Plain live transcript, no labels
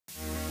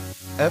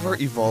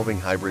Ever-evolving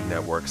hybrid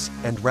networks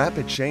and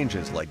rapid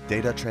changes like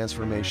data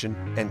transformation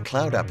and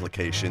cloud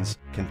applications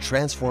can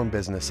transform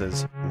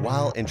businesses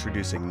while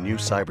introducing new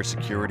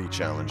cybersecurity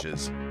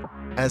challenges.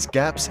 As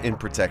gaps in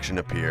protection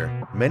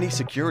appear, many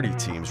security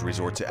teams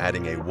resort to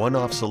adding a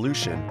one-off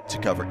solution to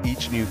cover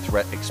each new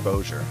threat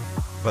exposure.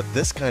 But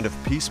this kind of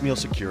piecemeal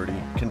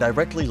security can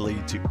directly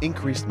lead to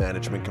increased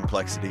management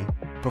complexity,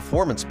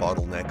 performance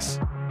bottlenecks,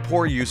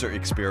 poor user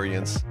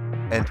experience,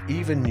 and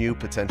even new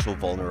potential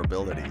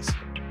vulnerabilities.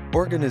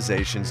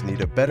 Organizations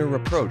need a better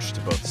approach to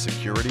both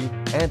security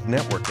and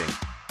networking,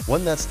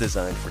 one that's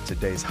designed for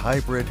today's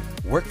hybrid,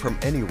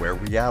 work-from-anywhere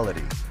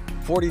reality.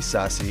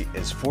 FortiSASE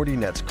is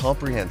Fortinet's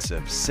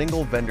comprehensive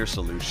single-vendor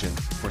solution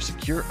for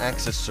secure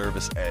access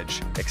service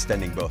edge,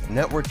 extending both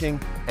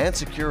networking and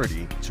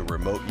security to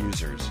remote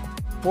users.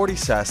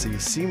 FortiSASE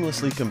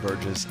seamlessly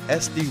converges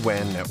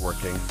SD-WAN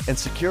networking and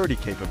security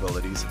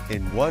capabilities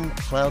in one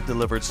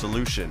cloud-delivered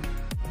solution.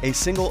 A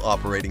single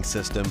operating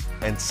system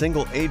and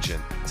single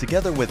agent,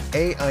 together with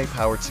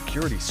AI-powered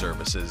security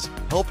services,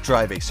 help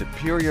drive a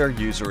superior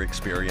user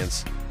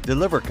experience,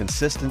 deliver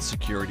consistent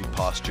security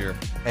posture,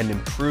 and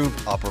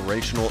improved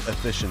operational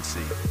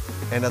efficiency.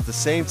 And at the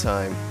same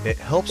time, it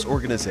helps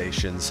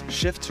organizations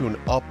shift to an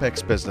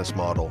OPEX business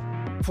model.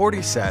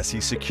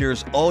 FortiSASE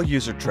secures all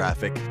user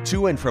traffic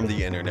to and from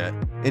the internet,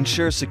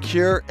 ensures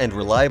secure and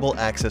reliable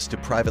access to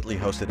privately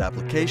hosted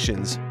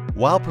applications,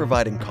 while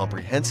providing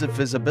comprehensive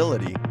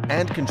visibility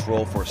and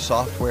control for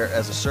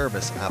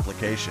software-as-a-service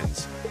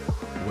applications.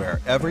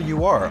 Wherever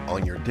you are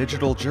on your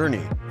digital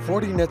journey,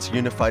 Fortinet's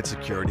unified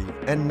security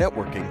and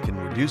networking can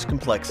reduce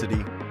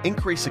complexity,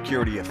 increase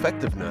security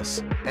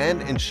effectiveness,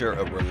 and ensure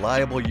a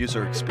reliable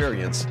user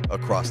experience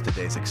across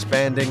today's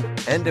expanding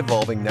and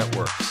evolving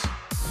networks.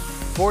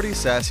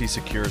 FortiSASE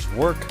secures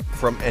work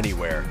from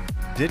anywhere.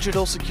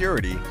 Digital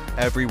security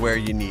everywhere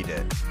you need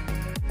it.